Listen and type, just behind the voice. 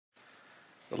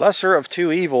The lesser of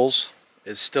two evils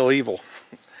is still evil.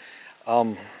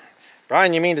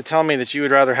 Brian, you mean to tell me that you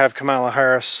would rather have Kamala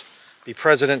Harris be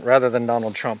president rather than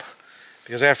Donald Trump?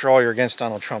 Because after all, you're against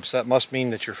Donald Trump, so that must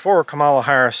mean that you're for Kamala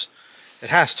Harris. It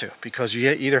has to, because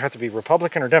you either have to be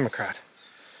Republican or Democrat.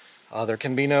 There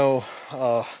can be no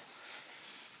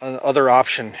other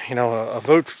option. You know, a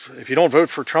vote. If you don't vote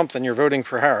for Trump, then you're voting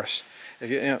for Harris.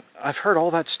 I've heard all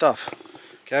that stuff.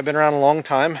 Okay, I've been around a long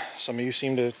time. Some of you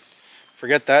seem to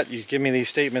forget that. You give me these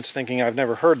statements thinking I've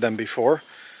never heard them before.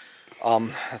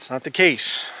 That's not the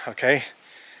case, okay?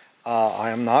 I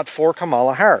am not for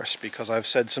Kamala Harris because I've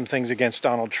said some things against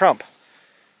Donald Trump.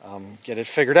 Get it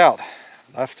figured out.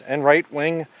 Left and right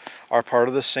wing are part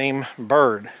of the same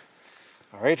bird,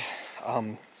 all right?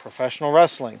 Professional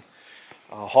wrestling.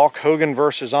 Hulk Hogan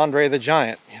versus Andre the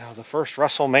Giant, you know, the first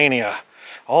WrestleMania.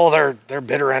 Oh, they're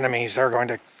bitter enemies. They're going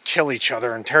to kill each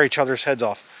other and tear each other's heads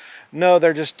off. No,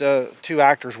 they're just two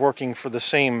actors working for the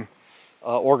same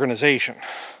organization.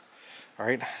 All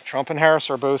right, Trump and Harris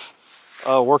are both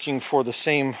working for the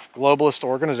same globalist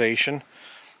organization.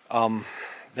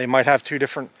 They might have two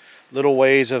different little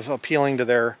ways of appealing to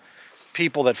their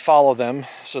people that follow them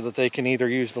so that they can either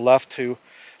use the left to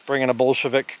bring in a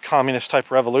Bolshevik communist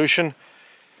type revolution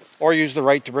or use the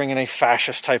right to bring in a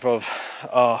fascist type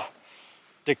of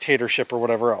dictatorship or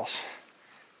whatever else.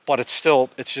 But it's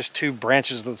just two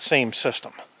branches of the same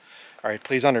system. All right,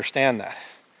 please understand that.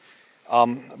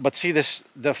 But see,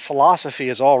 the philosophy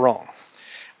is all wrong.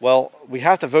 Well, we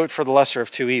have to vote for the lesser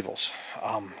of two evils.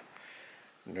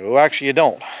 No, actually you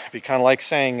don't. It'd be kind of like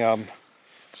saying,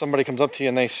 somebody comes up to you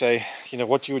and they say, you know,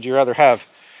 what would you rather have?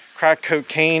 Crack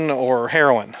cocaine or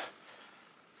heroin?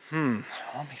 Let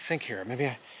me think here.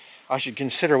 Maybe I should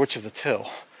consider which of the two.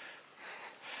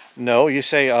 No, you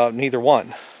say neither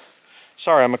one.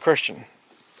 Sorry, I'm a Christian.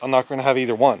 I'm not going to have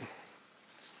either one.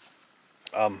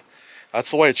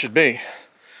 That's the way it should be.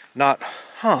 Not,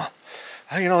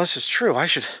 you know, this is true. I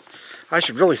should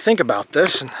really think about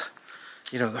this. And,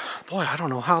 you know, boy, I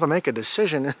don't know how to make a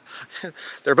decision.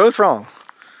 They're both wrong.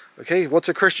 Okay, what's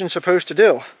a Christian supposed to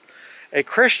do? A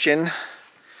Christian,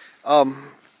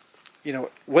 you know,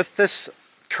 with this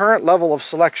current level of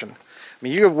selection, I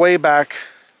mean, you go way back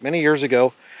many years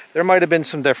ago, there might have been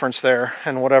some difference there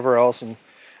and whatever else, and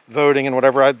voting and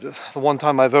whatever. The one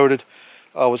time I voted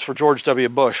was for George W.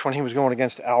 Bush when he was going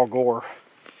against Al Gore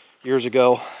years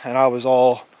ago, and I was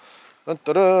all, you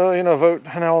know, vote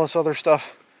and all this other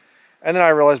stuff. And then I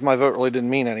realized my vote really didn't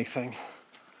mean anything.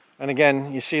 And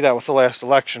again, you see that with the last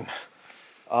election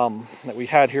that we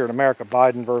had here in America,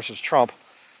 Biden versus Trump.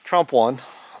 Trump won.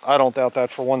 I don't doubt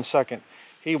that for 1 second.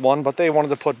 He won, but they wanted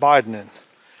to put Biden in.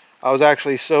 I was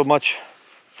actually so much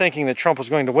thinking that Trump was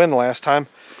going to win the last time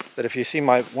that if you see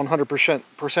my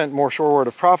 100% more sure word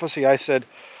of prophecy, I said,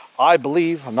 I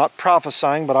believe, I'm not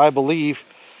prophesying, but I believe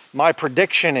my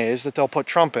prediction is that they'll put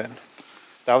Trump in.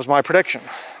 That was my prediction.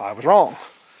 I was wrong.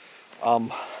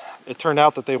 It turned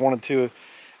out that they wanted to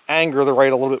anger the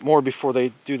right a little bit more before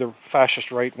they do the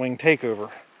fascist right-wing takeover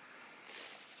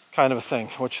kind of a thing,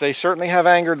 which they certainly have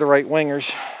angered the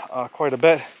right-wingers quite a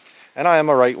bit. And I am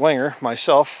a right-winger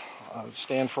myself. I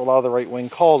stand for a lot of the right-wing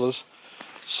causes.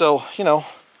 So, you know,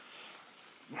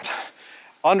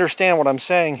 understand what I'm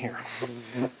saying here.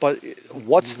 But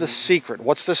what's the secret?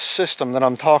 What's the system that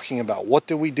I'm talking about? What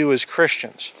do we do as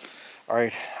Christians? All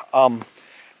right.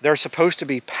 There's supposed to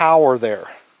be power there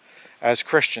as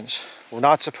Christians. We're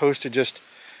not supposed to just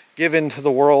give in to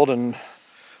the world and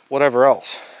whatever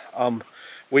else.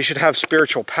 We should have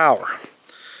spiritual power.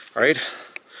 All right.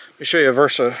 Let me show you a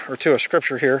verse or two of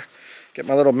scripture here. Get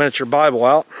my little miniature Bible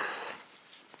out.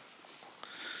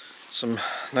 Some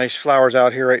nice flowers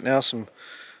out here right now.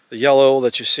 The yellow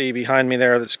that you see behind me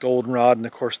there, that's goldenrod, and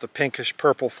of course the pinkish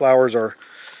purple flowers are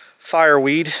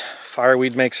fireweed.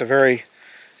 Fireweed makes a very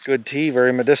good tea,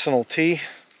 very medicinal tea.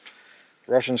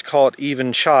 The Russians call it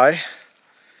even chai,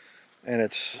 and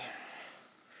it's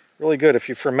really good if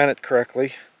you ferment it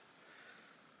correctly.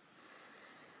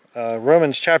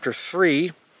 Romans chapter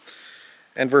 3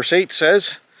 and verse 8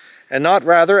 says, and not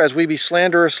rather as we be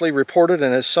slanderously reported,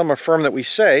 and as some affirm that we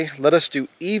say, let us do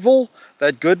evil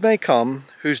that good may come,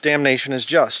 whose damnation is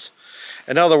just.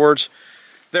 In other words,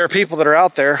 there are people that are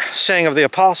out there saying of the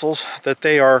apostles that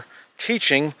they are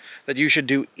teaching that you should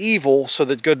do evil so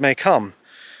that good may come.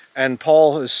 And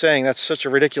Paul is saying that's such a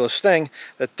ridiculous thing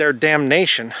that their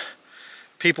damnation,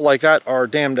 people like that are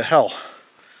damned to hell.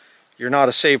 You're not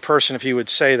a saved person if you would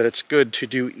say that it's good to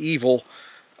do evil.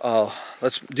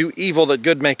 Let's do evil that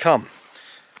good may come.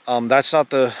 That's not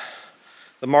the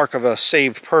mark of a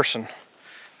saved person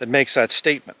that makes that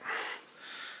statement.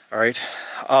 All right.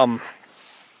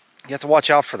 You have to watch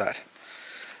out for that.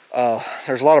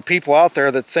 There's a lot of people out there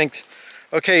that think,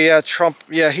 okay, yeah, Trump,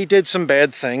 yeah, he did some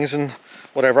bad things and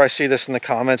whatever. I see this in the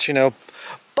comments, you know,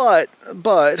 but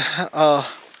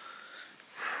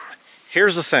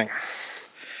here's the thing.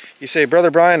 You say, Brother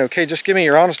Brian, okay, just give me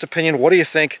your honest opinion. What do you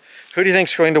think? Who do you think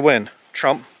is going to win?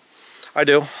 Trump? I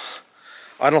do.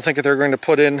 I don't think that they're going to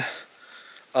put in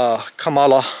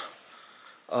Kamala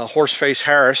Horseface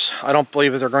Harris. I don't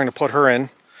believe that they're going to put her in.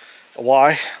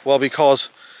 Why? Well, because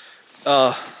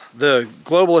the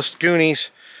globalist Goonies,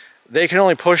 they can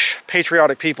only push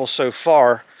patriotic people so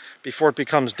far before it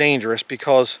becomes dangerous,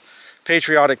 because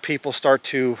patriotic people start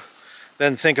to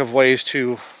then think of ways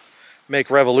to make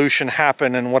revolution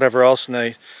happen and whatever else, and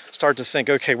they start to think,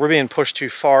 okay, we're being pushed too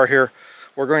far here.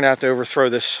 We're going to have to overthrow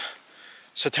this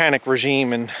satanic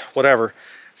regime and whatever.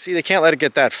 See, they can't let it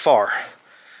get that far.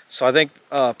 So I think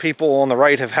people on the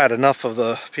right have had enough of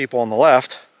the people on the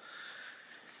left.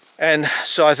 And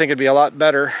so I think it'd be a lot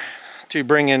better to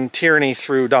bring in tyranny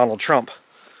through Donald Trump,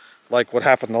 like what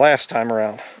happened the last time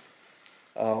around.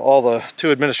 All the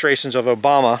 2 administrations of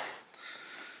Obama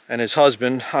and his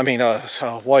husband, I mean his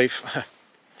wife,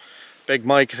 Big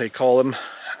Mike they call him,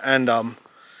 and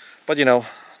but you know,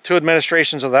 2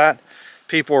 administrations of that,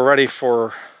 people were ready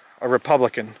for a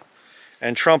Republican,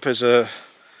 and Trump is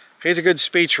he's a good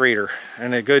speech reader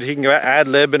and he can go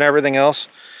ad-lib and everything else.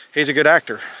 He's a good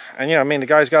actor, and you know, I mean, the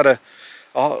guy's got a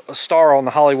star on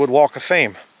the Hollywood Walk of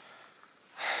Fame.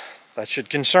 That should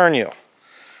concern you.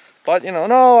 But you know,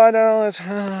 no, I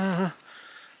don't.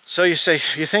 So you say,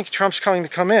 you think Trump's going to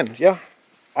come in? Yeah,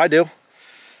 I do.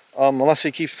 Unless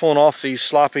he keeps pulling off these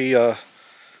sloppy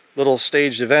little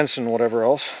staged events and whatever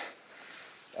else.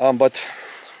 But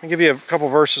let me give you a couple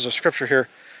verses of scripture here.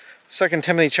 2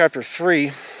 Timothy chapter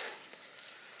 3,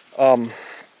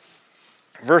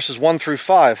 verses 1 through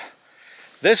 5.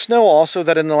 This know also,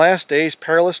 that in the last days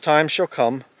perilous times shall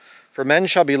come, for men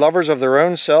shall be lovers of their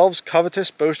own selves,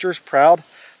 covetous, boasters, proud,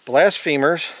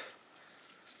 blasphemers,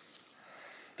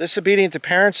 disobedient to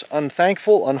parents,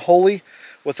 unthankful, unholy,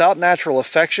 without natural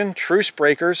affection, truce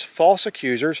breakers, false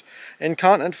accusers,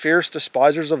 incontinent, fierce,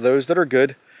 despisers of those that are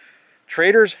good,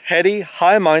 traitors, heady,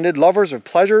 high-minded, lovers of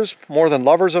pleasures more than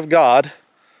lovers of God.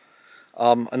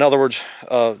 In other words,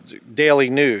 daily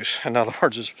news, in other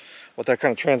words, is what that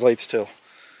kind of translates to.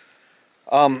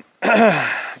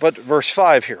 But verse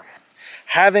 5 here.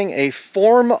 Having a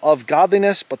form of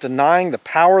godliness, but denying the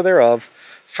power thereof,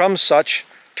 from such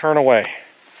turn away.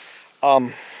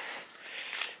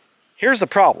 Here's the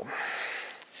problem.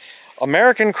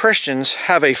 American Christians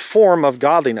have a form of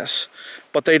godliness,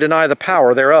 but they deny the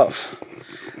power thereof.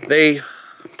 They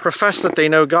profess that they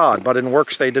know God, but in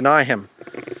works they deny him.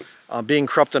 Being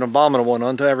corrupt and abominable, and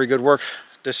unto every good work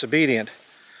disobedient.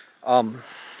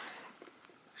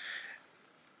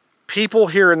 People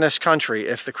here in this country,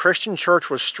 if the Christian church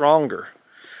was stronger,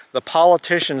 the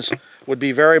politicians would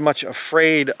be very much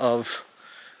afraid of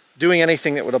doing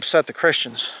anything that would upset the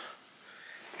Christians.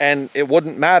 And it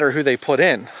wouldn't matter who they put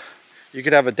in. You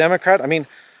could have a Democrat. I mean,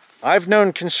 I've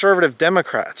known conservative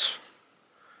Democrats.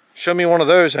 Show me one of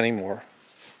those anymore.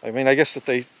 I mean, I guess that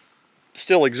they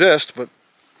still exist, but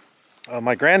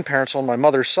my grandparents on my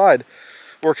mother's side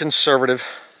were conservative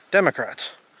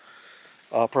Democrats.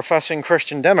 Professing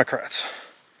Christian Democrats.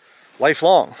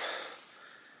 Lifelong.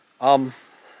 And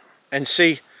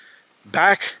see,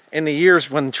 back in the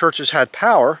years when churches had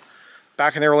power,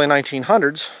 back in the early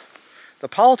 1900s, the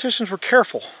politicians were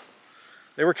careful.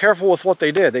 They were careful with what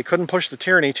they did. They couldn't push the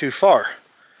tyranny too far.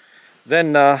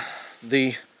 Then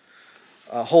the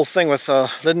whole thing with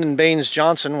Lyndon Baines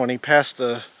Johnson, when he passed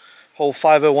the whole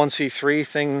 501c3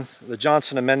 thing, the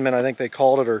Johnson Amendment, I think they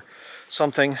called it, or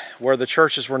something, where the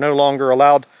churches were no longer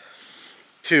allowed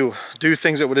to do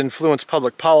things that would influence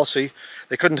public policy.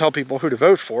 They couldn't tell people who to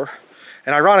vote for.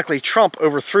 And ironically, Trump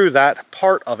overthrew that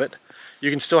part of it.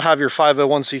 You can still have your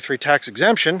 501c3 tax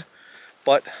exemption,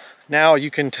 but now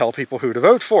you can tell people who to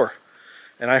vote for.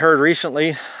 And I heard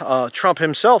recently Trump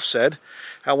himself said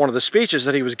at one of the speeches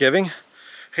that he was giving,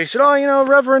 he said, oh, you know,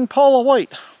 Reverend Paula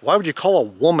White. Why would you call a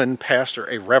woman pastor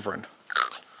a reverend?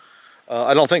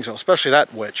 I don't think so, especially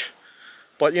that witch.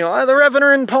 But, you know, the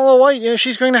Reverend Paula White, you know,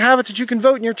 she's going to have it that you can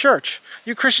vote in your church.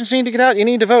 You Christians need to get out. You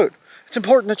need to vote. It's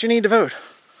important that you need to vote.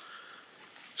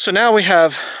 So now we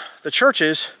have the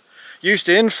churches used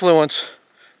to influence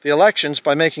the elections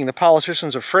by making the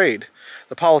politicians afraid.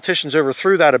 The politicians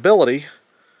overthrew that ability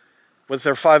with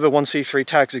their 501c3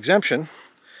 tax exemption.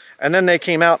 And then they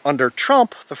came out under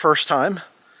Trump the first time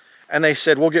and they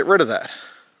said, we'll get rid of that.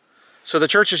 So the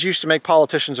churches used to make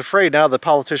politicians afraid. Now the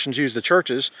politicians use the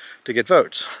churches to get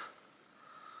votes.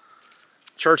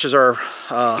 Churches are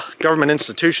government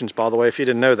institutions, by the way, if you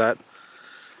didn't know that.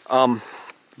 But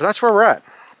that's where we're at.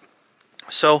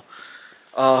 So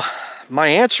my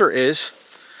answer is,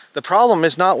 the problem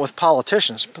is not with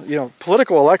politicians. You know,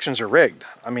 political elections are rigged.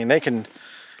 I mean, they can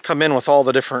come in with all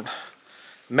the different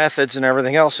methods and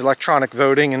everything else, electronic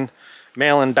voting and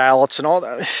mail-in ballots and all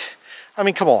that. I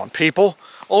mean, come on, people.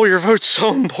 Oh, your vote's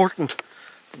so important.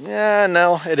 Yeah,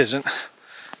 no, it isn't.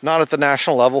 Not at the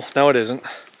national level. No, it isn't.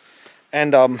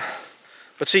 And,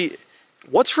 but see,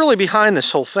 what's really behind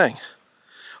this whole thing?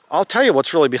 I'll tell you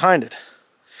what's really behind it.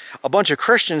 A bunch of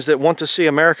Christians that want to see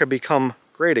America become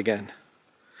great again.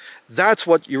 That's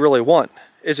what you really want,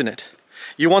 isn't it?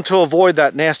 You want to avoid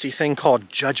that nasty thing called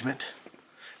judgment.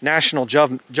 National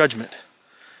judgment.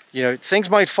 You know, things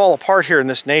might fall apart here in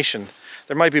this nation.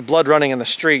 There might be blood running in the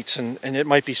streets, and it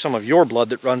might be some of your blood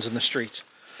that runs in the streets.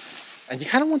 And you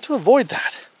kind of want to avoid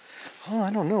that. Oh, I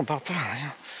don't know about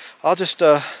that. I'll just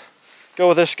go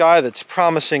with this guy that's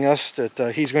promising us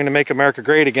that he's going to make America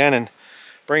great again and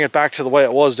bring it back to the way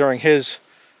it was during his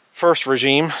first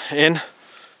regime in.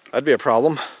 That'd be a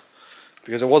problem,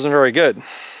 because it wasn't very good,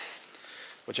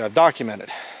 which I've documented.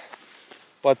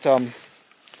 But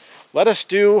let us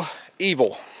do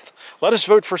evil. Let us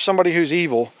vote for somebody who's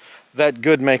evil, that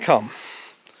good may come.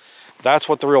 That's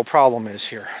what the real problem is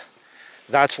here.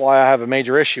 That's why I have a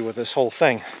major issue with this whole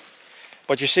thing.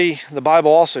 But you see, the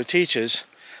Bible also teaches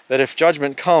that if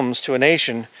judgment comes to a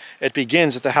nation, it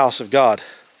begins at the house of God.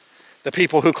 The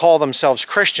people who call themselves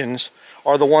Christians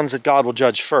are the ones that God will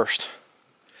judge first.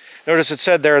 Notice it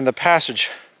said there in the passage,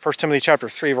 1 Timothy chapter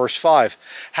 3, verse 5,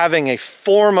 having a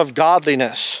form of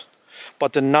godliness,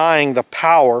 but denying the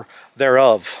power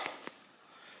thereof.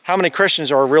 How many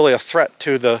Christians are really a threat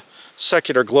to the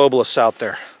secular globalists out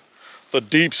there? The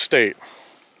deep state,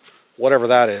 whatever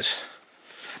that is.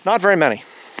 Not very many.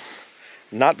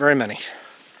 Not very many.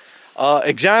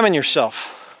 Examine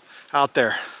yourself out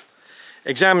there.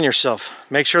 Examine yourself.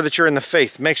 Make sure that you're in the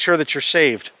faith. Make sure that you're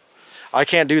saved. I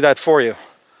can't do that for you.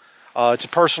 It's a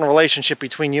personal relationship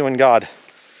between you and God.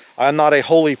 I'm not a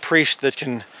holy priest that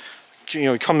can, you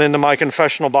know, come into my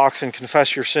confessional box and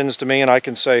confess your sins to me, and I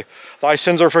can say, thy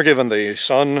sins are forgiven thee,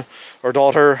 son or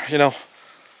daughter, you know.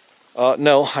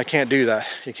 No, I can't do that.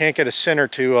 You can't get a sinner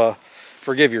to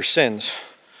forgive your sins.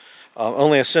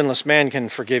 Only a sinless man can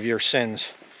forgive your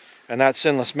sins, and that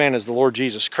sinless man is the Lord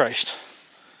Jesus Christ.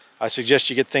 I suggest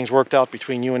you get things worked out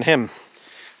between you and him,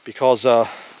 because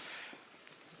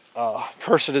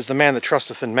cursed is the man that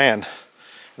trusteth in man, and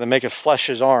that maketh flesh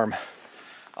his arm.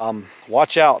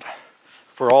 Watch out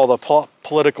for all the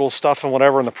political stuff and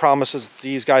whatever and the promises that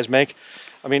these guys make.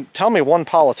 I mean, tell me one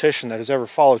politician that has ever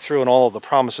followed through on all of the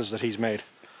promises that he's made.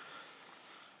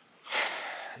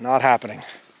 Not happening.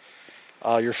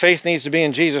 Your faith needs to be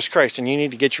in Jesus Christ, and you need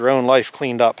to get your own life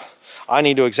cleaned up. I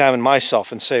need to examine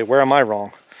myself and say, where am I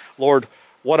wrong? Lord,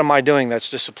 what am I doing that's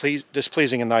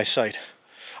displeasing in thy sight?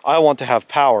 I want to have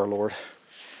power, Lord.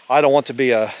 I don't want to be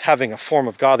having a form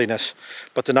of godliness,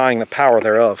 but denying the power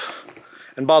thereof.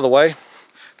 And by the way,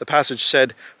 the passage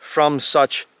said, from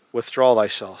such withdraw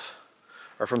thyself,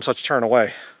 or from such turn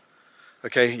away.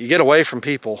 Okay, you get away from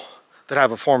people that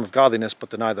have a form of godliness,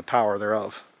 but deny the power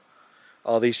thereof.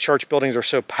 These church buildings are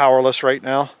so powerless right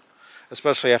now,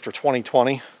 especially after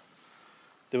 2020,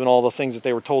 doing all the things that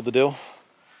they were told to do.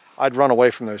 I'd run away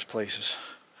from those places.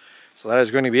 So that is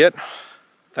going to be it.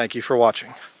 Thank you for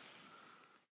watching.